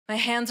My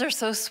hands are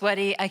so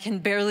sweaty, I can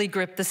barely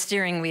grip the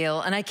steering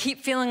wheel, and I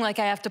keep feeling like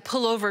I have to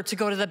pull over to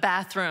go to the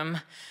bathroom.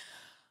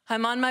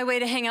 I'm on my way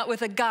to hang out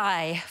with a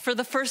guy for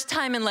the first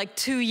time in like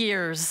 2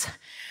 years.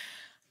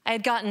 I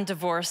had gotten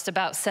divorced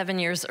about 7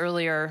 years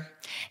earlier,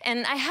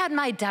 and I had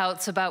my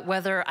doubts about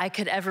whether I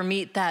could ever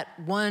meet that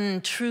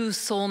one true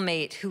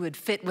soulmate who would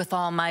fit with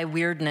all my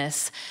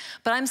weirdness.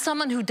 But I'm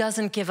someone who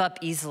doesn't give up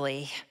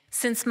easily.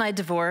 Since my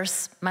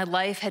divorce, my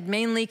life had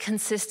mainly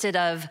consisted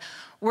of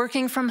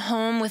working from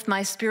home with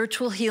my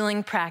spiritual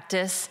healing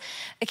practice,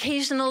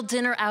 occasional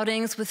dinner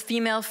outings with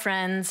female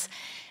friends,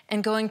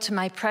 and going to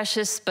my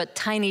precious but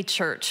tiny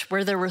church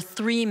where there were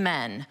 3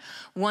 men,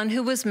 one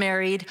who was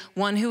married,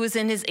 one who was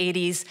in his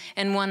 80s,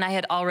 and one I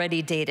had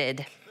already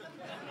dated.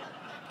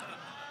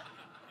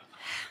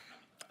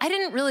 I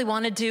didn't really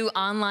want to do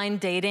online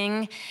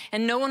dating,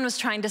 and no one was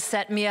trying to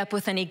set me up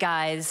with any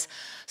guys.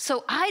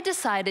 So I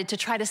decided to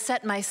try to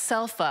set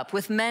myself up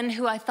with men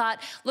who I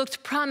thought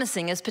looked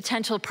promising as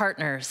potential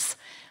partners.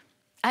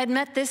 I had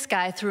met this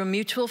guy through a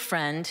mutual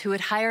friend who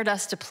had hired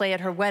us to play at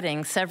her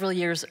wedding several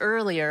years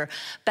earlier,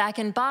 back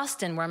in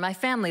Boston, where my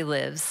family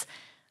lives.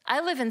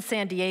 I live in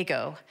San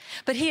Diego,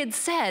 but he had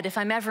said if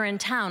I'm ever in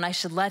town, I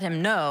should let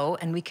him know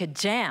and we could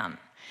jam.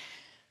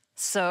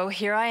 So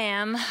here I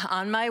am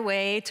on my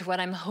way to what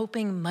I'm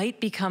hoping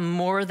might become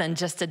more than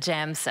just a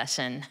jam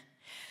session.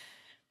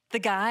 The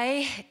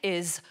guy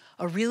is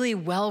a really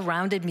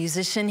well-rounded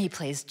musician. He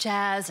plays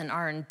jazz and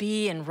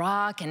R&B and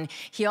rock, and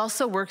he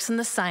also works in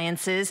the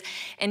sciences,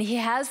 and he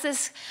has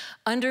this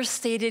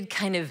understated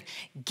kind of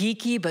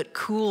geeky but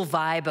cool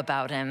vibe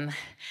about him.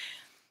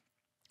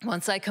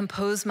 Once I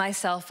compose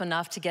myself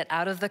enough to get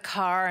out of the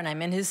car and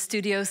I'm in his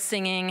studio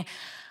singing,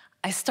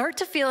 I start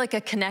to feel like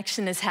a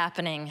connection is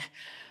happening.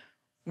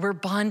 We're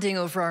bonding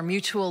over our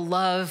mutual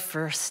love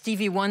for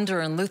Stevie Wonder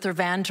and Luther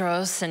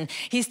Vandross, and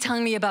he's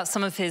telling me about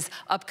some of his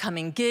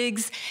upcoming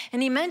gigs,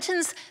 and he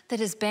mentions that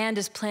his band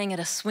is playing at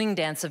a swing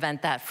dance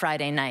event that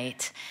Friday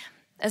night.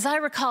 As I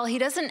recall, he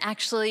doesn't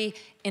actually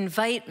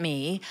invite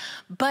me,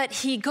 but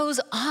he goes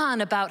on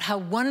about how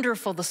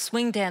wonderful the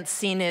swing dance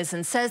scene is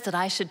and says that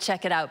I should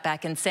check it out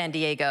back in San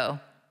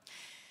Diego.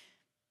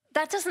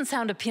 That doesn't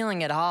sound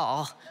appealing at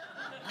all.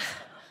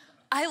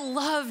 I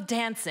love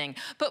dancing,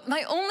 but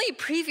my only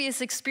previous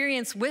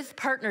experience with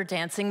partner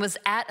dancing was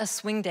at a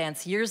swing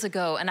dance years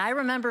ago, and I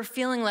remember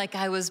feeling like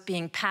I was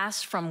being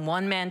passed from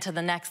one man to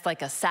the next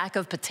like a sack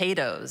of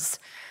potatoes.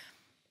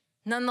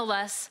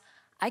 Nonetheless,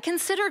 I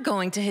consider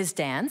going to his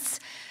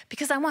dance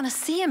because I want to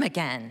see him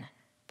again.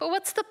 But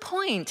what's the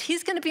point?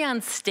 He's going to be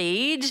on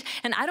stage,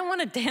 and I don't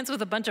want to dance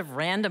with a bunch of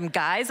random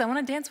guys. I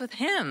want to dance with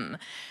him.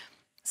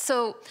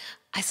 So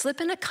I slip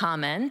in a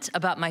comment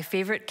about my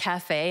favorite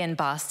cafe in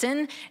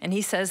Boston, and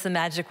he says the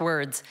magic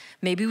words,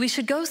 "Maybe we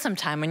should go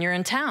sometime when you're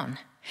in town."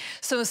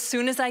 So as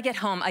soon as I get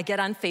home, I get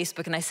on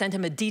Facebook and I send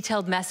him a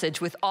detailed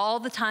message with all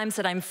the times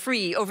that I'm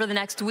free over the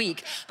next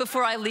week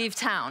before I leave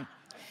town.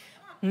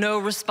 No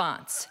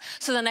response.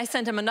 So then I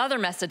sent him another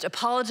message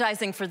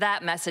apologizing for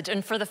that message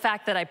and for the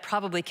fact that I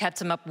probably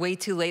kept him up way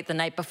too late the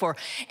night before.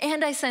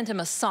 And I sent him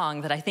a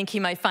song that I think he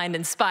might find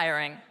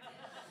inspiring.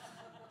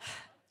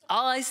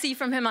 All I see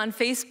from him on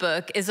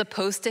Facebook is a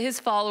post to his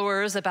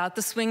followers about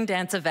the swing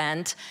dance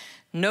event,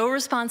 no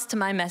response to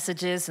my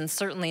messages, and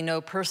certainly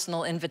no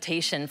personal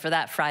invitation for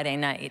that Friday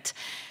night.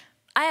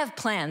 I have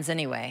plans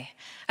anyway.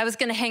 I was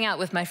gonna hang out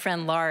with my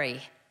friend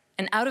Laurie,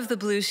 and out of the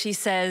blue she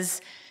says,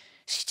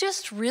 she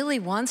just really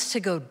wants to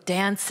go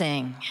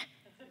dancing.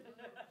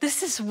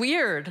 This is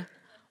weird.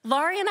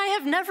 Laurie and I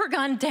have never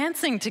gone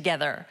dancing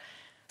together.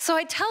 So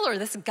I tell her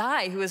this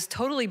guy who has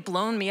totally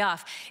blown me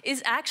off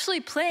is actually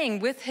playing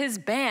with his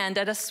band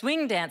at a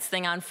swing dance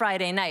thing on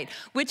Friday night,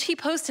 which he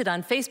posted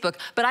on Facebook,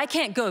 but I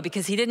can't go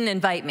because he didn't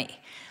invite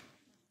me.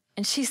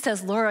 And she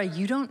says, "Laura,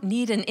 you don't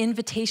need an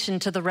invitation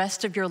to the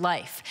rest of your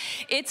life.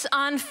 It's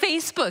on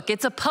Facebook.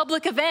 It's a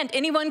public event.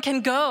 Anyone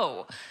can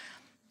go."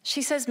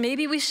 She says,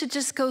 "Maybe we should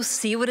just go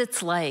see what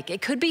it's like.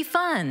 It could be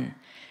fun."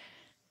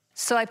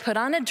 So I put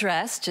on a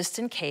dress just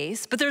in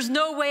case, but there's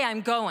no way I'm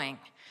going.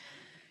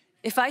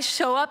 If I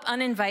show up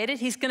uninvited,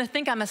 he's gonna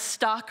think I'm a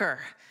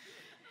stalker.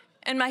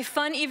 And my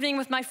fun evening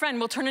with my friend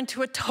will turn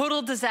into a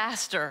total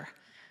disaster.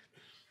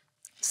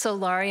 So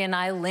Laurie and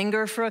I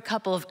linger for a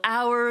couple of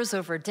hours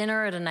over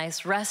dinner at a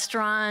nice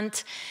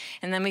restaurant,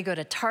 and then we go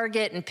to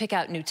Target and pick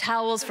out new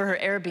towels for her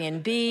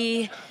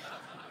Airbnb.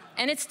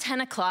 And it's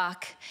 10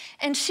 o'clock,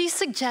 and she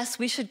suggests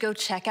we should go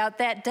check out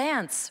that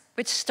dance,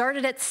 which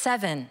started at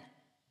 7.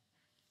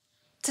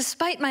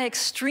 Despite my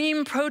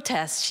extreme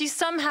protests, she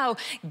somehow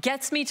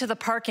gets me to the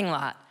parking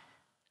lot.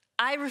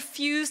 I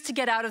refuse to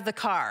get out of the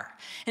car,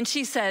 and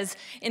she says,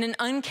 in an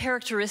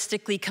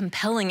uncharacteristically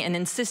compelling and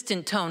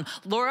insistent tone,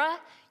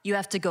 "Laura, you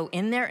have to go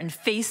in there and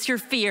face your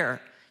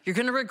fear. You're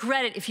gonna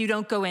regret it if you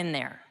don't go in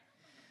there."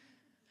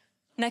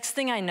 Next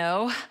thing I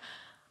know,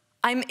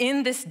 I'm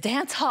in this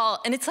dance hall,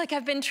 and it's like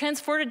I've been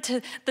transported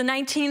to the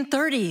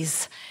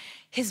 1930s.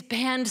 His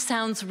band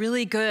sounds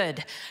really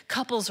good.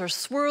 Couples are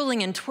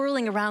swirling and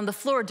twirling around the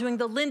floor doing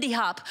the Lindy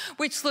Hop,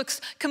 which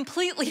looks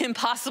completely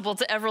impossible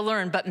to ever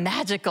learn, but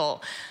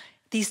magical.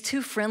 These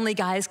two friendly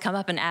guys come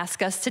up and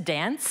ask us to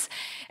dance,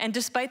 and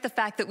despite the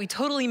fact that we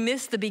totally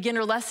missed the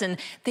beginner lesson,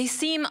 they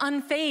seem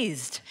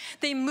unfazed.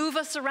 They move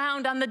us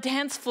around on the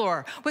dance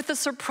floor with a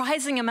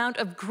surprising amount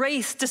of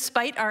grace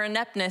despite our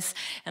ineptness,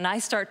 and I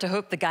start to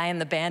hope the guy in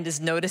the band is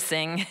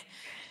noticing.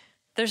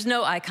 There's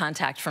no eye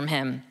contact from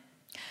him.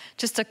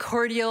 Just a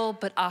cordial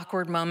but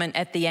awkward moment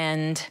at the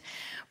end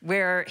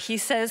where he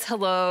says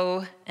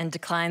hello and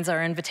declines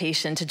our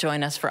invitation to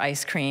join us for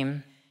ice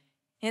cream.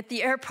 At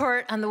the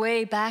airport on the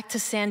way back to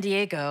San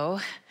Diego,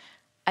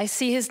 I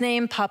see his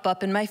name pop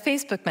up in my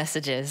Facebook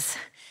messages.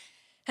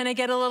 And I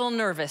get a little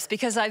nervous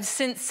because I've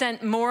since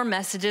sent more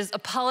messages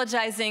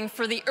apologizing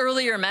for the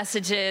earlier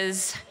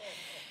messages.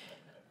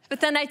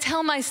 But then I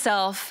tell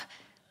myself,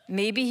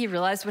 maybe he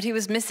realized what he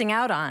was missing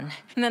out on.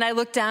 And then I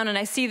look down and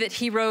I see that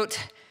he wrote,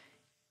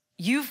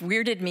 "You've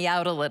weirded me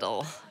out a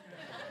little."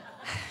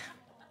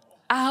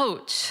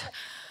 Ouch.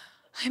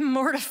 I'm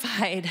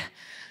mortified.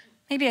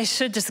 Maybe I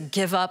should just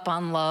give up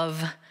on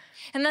love.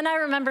 And then I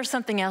remember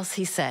something else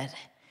he said.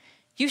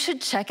 You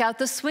should check out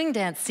the swing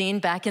dance scene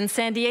back in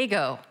San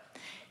Diego.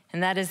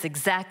 And that is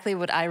exactly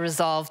what I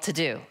resolved to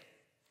do.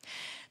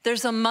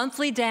 There's a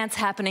monthly dance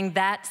happening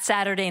that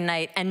Saturday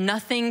night, and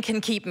nothing can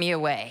keep me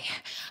away.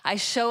 I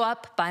show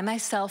up by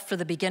myself for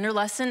the beginner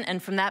lesson,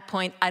 and from that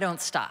point, I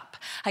don't stop.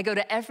 I go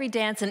to every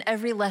dance and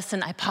every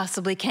lesson I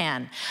possibly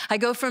can. I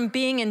go from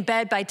being in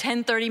bed by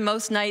 10:30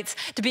 most nights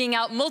to being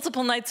out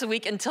multiple nights a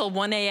week until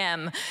 1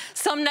 a.m.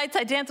 Some nights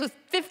I dance with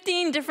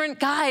 15 different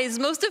guys,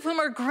 most of whom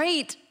are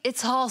great.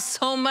 It's all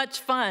so much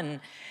fun.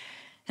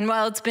 And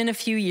while it's been a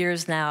few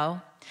years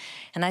now,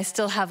 and I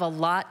still have a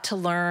lot to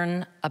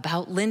learn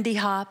about Lindy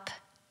Hop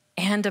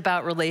and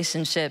about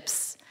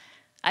relationships,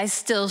 I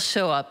still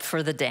show up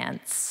for the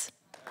dance.